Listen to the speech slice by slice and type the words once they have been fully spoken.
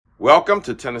Welcome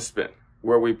to Tennis Spin,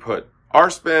 where we put our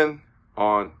spin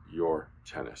on your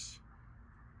tennis.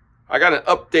 I got an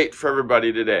update for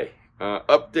everybody today.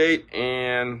 Update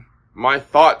and my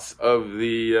thoughts of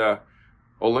the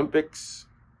Olympics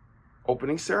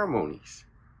Opening Ceremonies.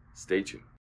 Stay tuned.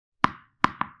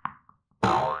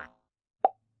 All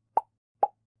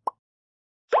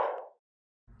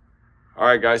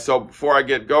right, guys, so before I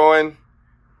get going,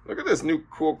 look at this new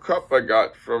cool cup I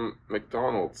got from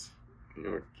McDonald's.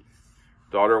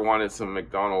 Daughter wanted some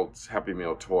McDonald's Happy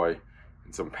Meal toy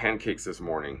and some pancakes this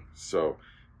morning. So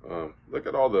look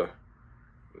at all the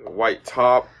white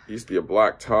top. Used to be a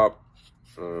black top.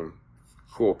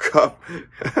 Cool cup.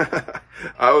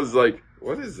 I was like,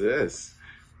 what is this?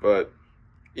 But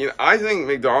I think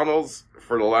McDonald's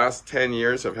for the last 10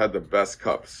 years have had the best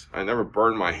cups. I never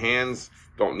burned my hands.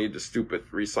 Don't need the stupid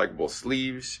recyclable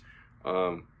sleeves.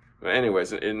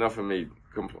 Anyways, enough of me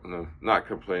not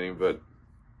complaining, but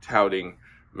touting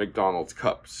McDonald's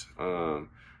cups. Want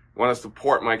to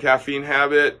support my caffeine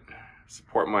habit,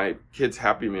 support my kids'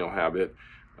 Happy Meal habit.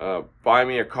 Buy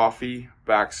me a coffee /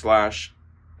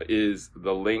 is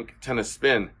the link. Tennis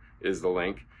Spin is the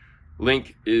link.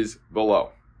 Link is below.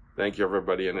 Thank you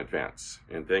everybody in advance,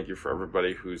 and thank you for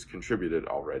everybody who's contributed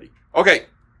already. Okay.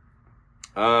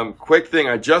 Quick thing,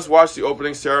 I just watched the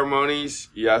opening ceremonies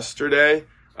yesterday.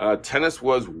 Tennis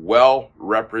was well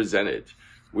represented.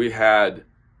 We had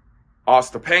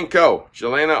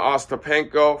Jelena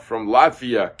Ostapenko from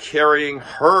Latvia carrying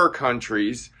her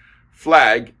country's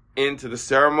flag into the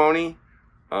ceremony.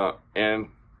 And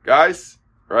guys,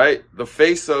 right, the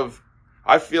face of,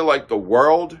 I feel like the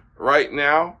world right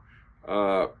now,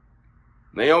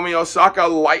 Naomi Osaka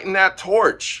lighting that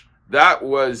torch. That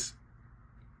was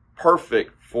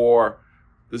perfect for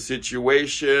the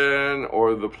situation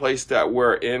or the place that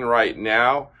we're in right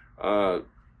now.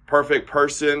 Perfect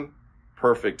person,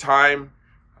 perfect time,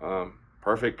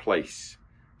 perfect place.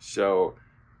 So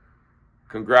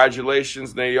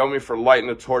congratulations, Naomi, for lighting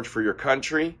the torch for your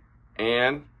country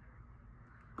and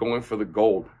going for the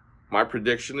gold. My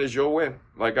prediction is you'll win,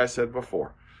 like I said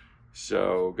before.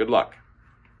 So good luck.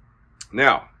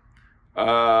 Now,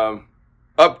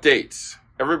 updates.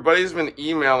 Everybody's been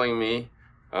emailing me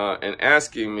and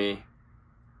asking me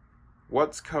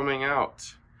what's coming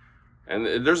out.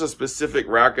 And there's a specific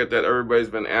racket that everybody's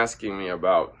been asking me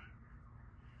about.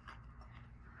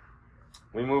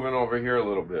 We moving over here a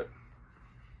little bit.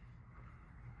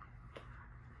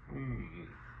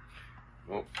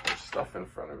 Oh, there's stuff in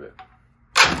front of it.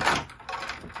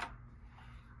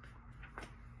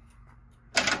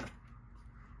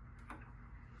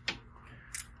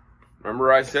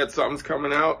 Remember I said something's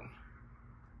coming out?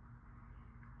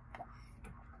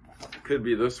 Could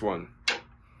be this one.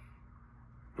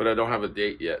 But I don't have a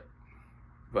date yet.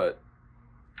 But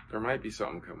there might be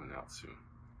something coming out soon.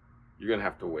 You're going to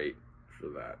have to wait for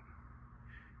that.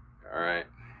 Alright.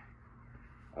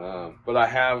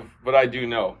 But I do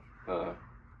know.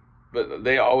 But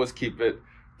they always keep it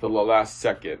till the last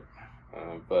second.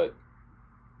 But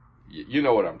you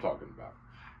know what I'm talking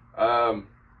about.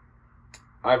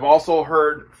 I've also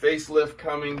heard facelift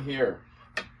coming here.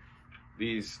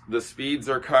 The speeds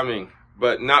are coming,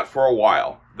 but not for a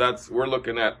while. We're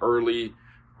looking at very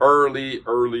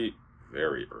early,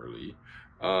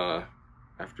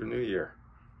 after New Year,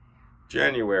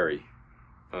 January.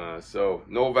 So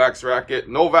Novak's racket.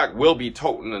 Novak will be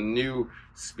toting a new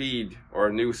speed or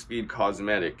a new speed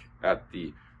cosmetic at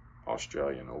the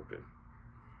Australian Open.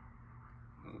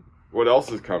 What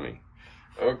else is coming?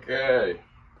 Okay.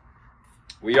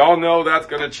 We all know that's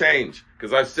going to change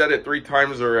because I've said it 3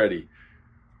 times already.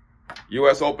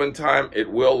 U.S. Open time, it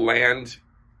will land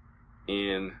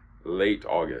in late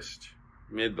August,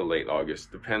 mid to late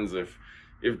August. Depends if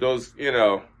those,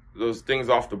 those things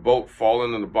off the boat fall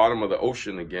into the bottom of the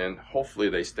ocean again. Hopefully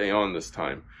they stay on this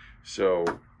time. So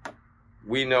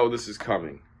we know this is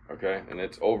coming, okay? And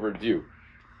it's overdue.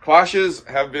 Clashes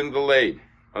have been delayed.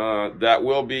 That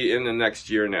will be in the next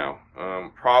year now.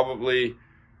 Probably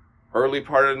early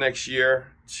part of next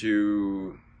year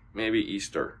to maybe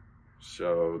Easter.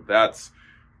 So that's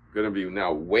going to be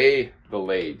now way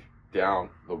delayed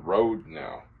down the road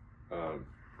now.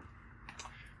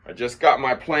 I just got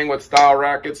my Playing with Style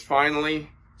rackets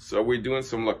finally. So we're doing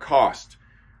some Lacoste.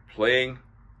 Playing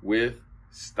with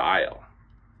Style.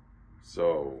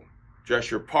 So dress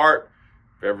your part.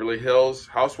 Beverly Hills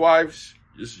Housewives.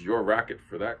 This is your racket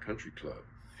for that country club.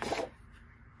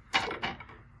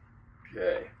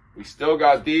 Okay. We still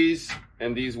got these,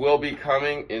 and these will be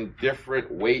coming in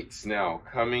different weights now.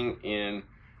 Coming in,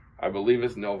 I believe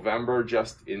it's November,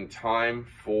 just in time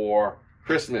for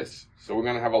Christmas. So we're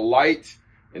going to have a light,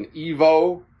 an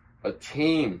Evo, a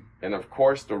team, and of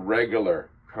course the regular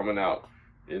coming out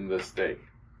in this thing.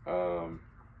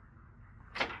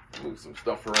 Move some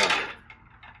stuff around.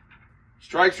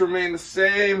 Strikes remain the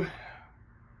same.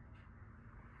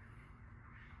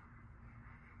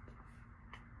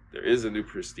 There is a new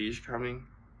Prestige coming,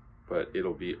 but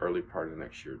it'll be early part of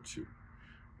next year too.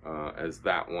 As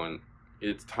that one,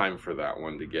 it's time for that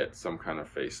one to get some kind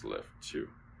of facelift too.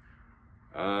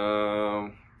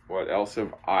 What else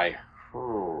have I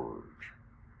heard?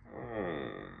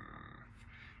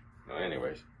 No,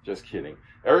 anyways, just kidding.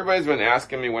 Everybody's been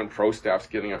asking me when Pro Staff's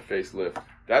getting a facelift.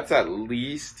 That's at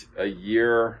least a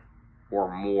year or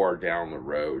more down the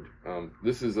road.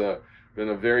 This has been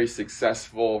a very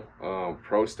successful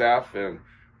Pro Staff, and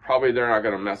probably they're not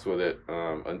going to mess with it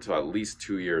until at least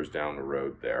 2 years down the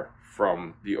road there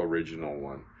from the original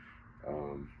one.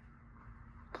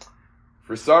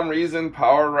 For some reason,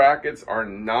 power rackets are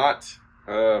not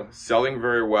selling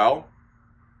very well.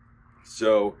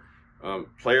 So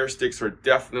player sticks are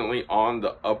definitely on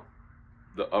the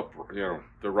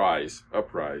uprise,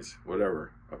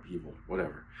 upheaval,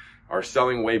 whatever, are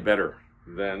selling way better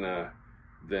than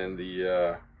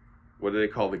the what do they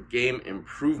call the game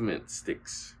improvement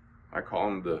sticks? I call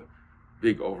them the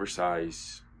big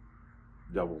oversized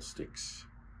double sticks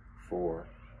for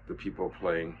the people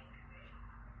playing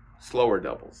slower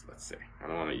doubles, let's say. I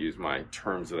don't want to use my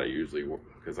terms that I usually work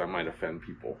because I might offend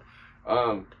people.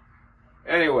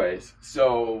 Anyways,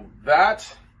 so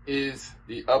that is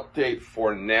the update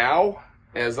for now.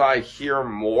 As I hear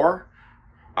more,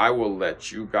 I will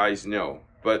let you guys know.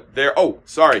 But there, oh,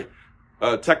 sorry,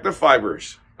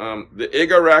 Technofibers. The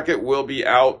IGA racket will be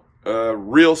out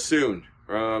real soon.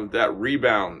 That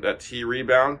rebound, that T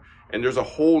rebound, and there's a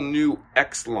whole new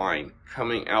X line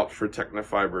coming out for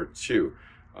Technofiber too.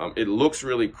 It looks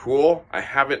really cool. I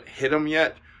haven't hit them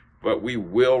yet, but we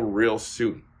will real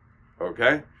soon.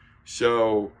 Okay,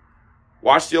 so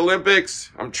watch the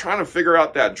Olympics. I'm trying to figure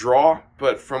out that draw,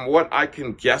 but from what I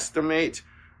can guesstimate,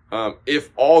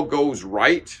 if all goes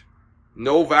right,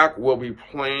 Novak will be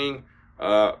playing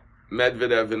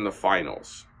Medvedev in the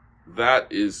finals.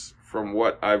 That is from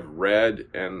what I've read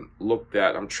and looked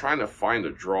at. I'm trying to find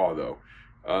a draw though.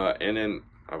 And then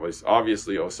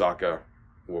obviously Osaka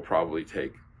will probably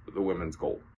take the women's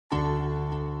gold.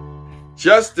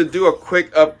 Just to do a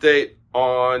quick update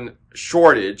on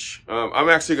shortage, I'm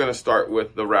actually going to start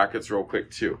with the rackets real quick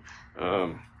too.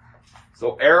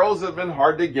 So arrows have been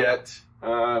hard to get.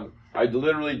 I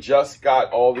literally just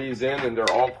got all these in, and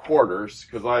they're all quarters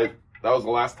because that was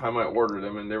the last time I ordered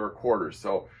them, and they were quarters.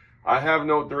 So I have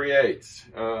no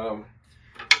 3/8.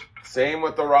 Same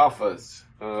with the Rafas.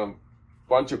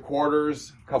 Bunch of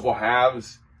quarters, a couple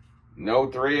halves, no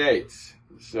 3/8.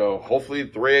 So hopefully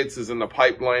 3/8 is in the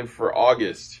pipeline for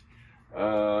August.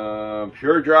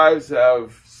 Pure drives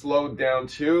have slowed down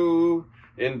too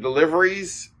in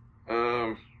deliveries.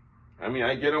 I mean,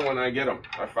 I get them when I get them.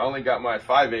 I finally got my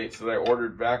 5/8 that I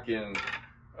ordered back in,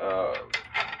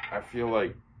 I feel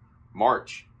like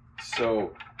March.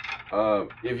 So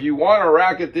if you want a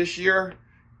racket this year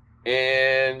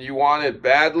and you want it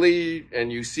badly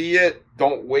and you see it,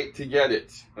 don't wait to get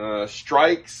it.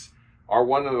 Strikes are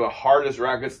one of the hardest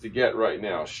rackets to get right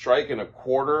now. Strike in a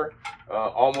quarter,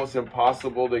 almost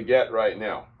impossible to get right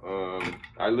now.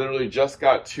 I literally just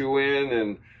got 2 in,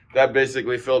 and that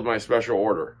basically filled my special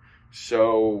order.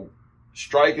 So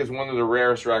strike is one of the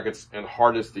rarest rackets and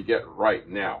hardest to get right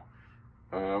now.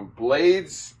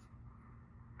 Blades,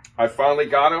 I finally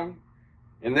got them,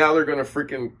 and now they're gonna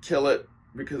freaking kill it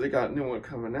because they got a new one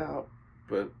coming out.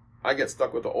 But I get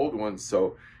stuck with the old ones.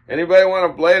 So anybody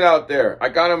want a blade out there? I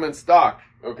got them in stock.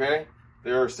 Okay,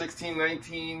 they're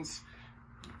 16/19s.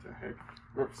 What the heck?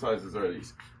 What sizes are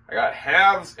these? I got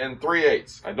halves and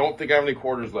 3/8. I don't think I have any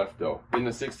quarters left though in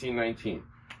the 16/19.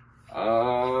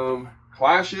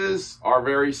 Clashes are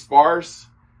very sparse,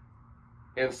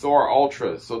 and so are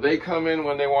ultras. So they come in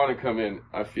when they want to come in,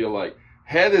 I feel like.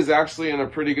 Head is actually in a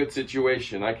pretty good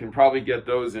situation. I can probably get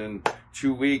those in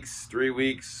 2 weeks, 3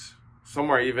 weeks,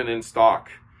 somewhere even in stock.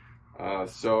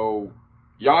 So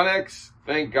Yonex,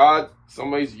 thank God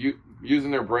somebody's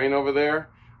using their brain over there.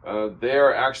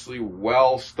 They're actually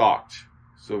well stocked.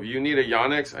 So if you need a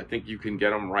Yonex, I think you can get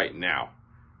them right now.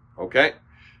 Okay?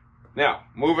 Now,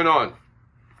 moving on.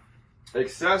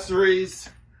 Accessories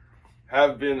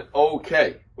have been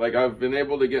okay. Like, I've been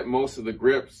able to get most of the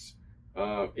grips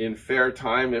in fair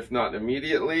time, if not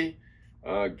immediately.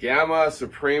 Gamma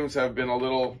Supremes have been a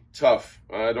little tough.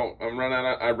 I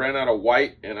ran out of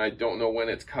white, and I don't know when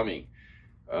it's coming.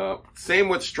 Same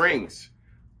with strings.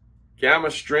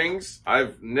 Gamma strings,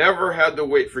 I've never had to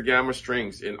wait for Gamma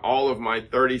strings in all of my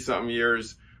 30-something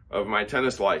years of my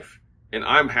tennis life. And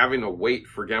I'm having to wait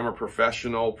for Gamma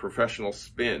professional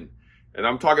spin. And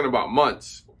I'm talking about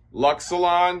months.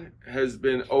 Luxilon has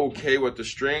been okay with the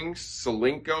strings.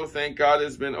 Solinco, thank God,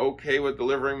 has been okay with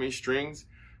delivering me strings.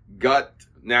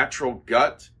 Natural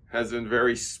gut has been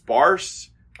very sparse.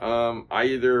 I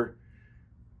either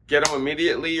get them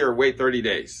immediately or wait 30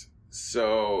 days.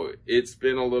 So it's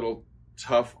been a little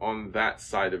tough on that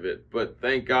side of it. But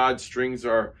thank God strings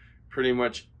are pretty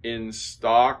much in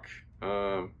stock.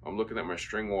 I'm looking at my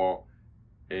string wall,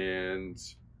 and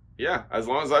yeah, as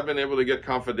long as I've been able to get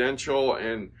Confidential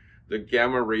and the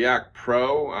Gamma React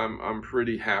Pro, I'm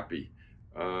pretty happy.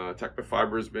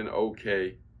 Technofiber has been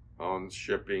okay on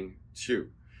shipping too.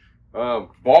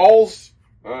 Balls,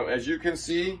 as you can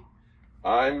see,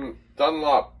 I'm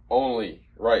Dunlop only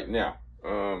right now.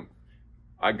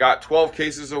 I got 12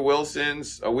 cases of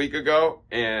Wilson's a week ago,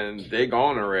 and they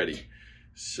gone already.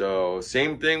 So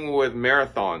same thing with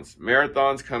marathons.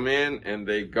 Marathons come in and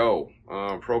they go.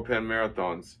 Pro Pen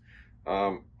marathons.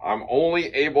 I'm only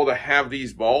able to have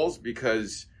these balls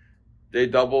because they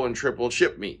double and triple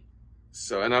ship me.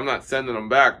 So, and I'm not sending them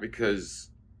back because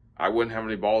I wouldn't have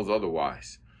any balls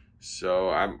otherwise. So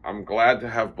I'm glad to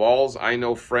have balls. I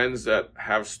know friends that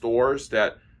have stores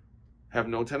that have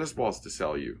no tennis balls to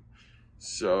sell you.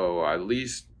 So at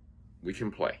least we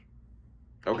can play.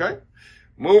 Okay?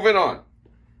 Moving on.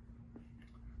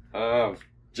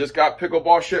 Just got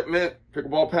pickleball shipment,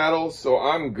 pickleball paddles. So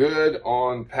I'm good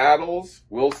on paddles.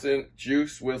 Wilson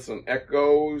Juice, Wilson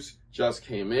Echoes just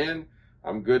came in.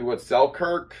 I'm good with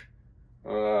Selkirk.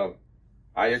 I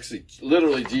actually,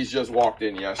 literally, these just walked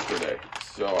in yesterday.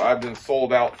 So I've been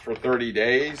sold out for 30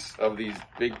 days of these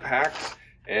big packs,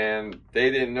 and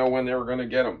they didn't know when they were going to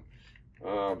get them.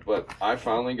 But I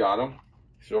finally got them.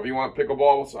 So if you want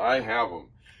pickleballs, I have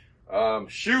them.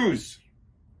 Shoes.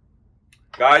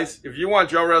 Guys, if you want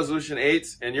Gel Resolution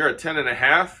 8s and you're at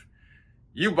 10.5,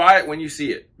 you buy it when you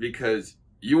see it, because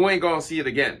you ain't going to see it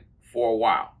again for a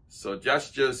while. So that's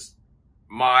just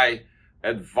my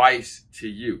advice to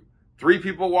you. 3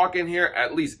 people walk in here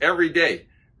at least every day,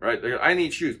 right? They're, I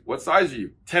need shoes. What size are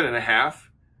you? 10.5.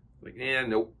 Like,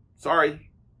 nope, sorry.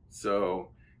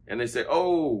 So, and they say,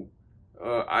 oh,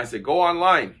 I said, go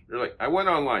online. They're like, I went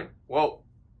online. Well,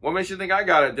 what makes you think I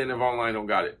got it then if online don't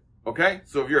got it? Okay,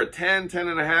 so if you're at 10,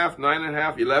 10.5,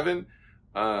 9.5, 11,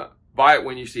 buy it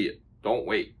when you see it. Don't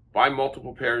wait. Buy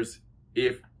multiple pairs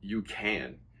if you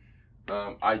can.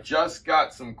 I just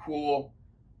got some cool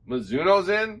Mizunos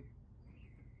in.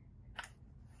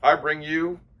 I bring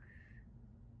you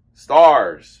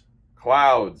stars,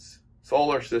 clouds,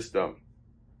 solar system,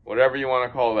 whatever you want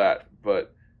to call that.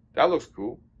 But that looks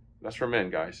cool. That's for men,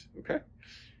 guys. Okay,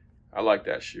 I like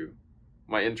that shoe.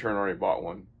 My intern already bought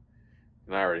one,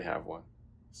 and I already have one.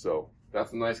 So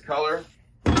that's a nice color.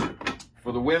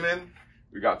 For the women,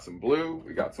 we got some blue,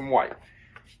 we got some white.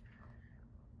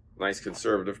 Nice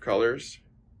conservative colors.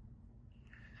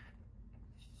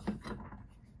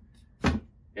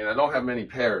 And I don't have many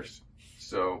pairs.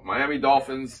 So Miami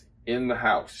Dolphins in the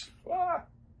house.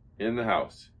 In the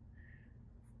house.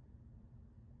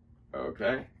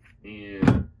 Okay.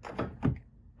 And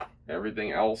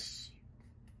everything else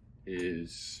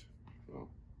is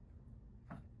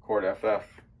Court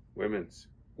FF. Women's.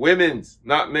 Women's,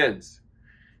 not men's.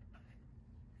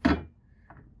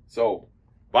 So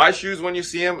buy shoes when you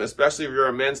see them, especially if you're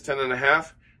a men's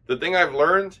 10.5. The thing I've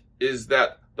learned is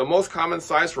that the most common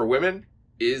size for women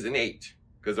is an 8.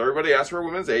 Because everybody asks for a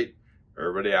women's 8.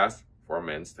 Everybody asks for a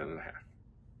men's 10.5.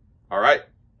 All right?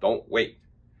 Don't wait.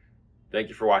 Thank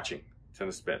you for watching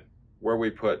Tennis Spin, where we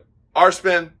put our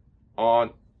spin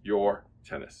on your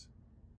tennis.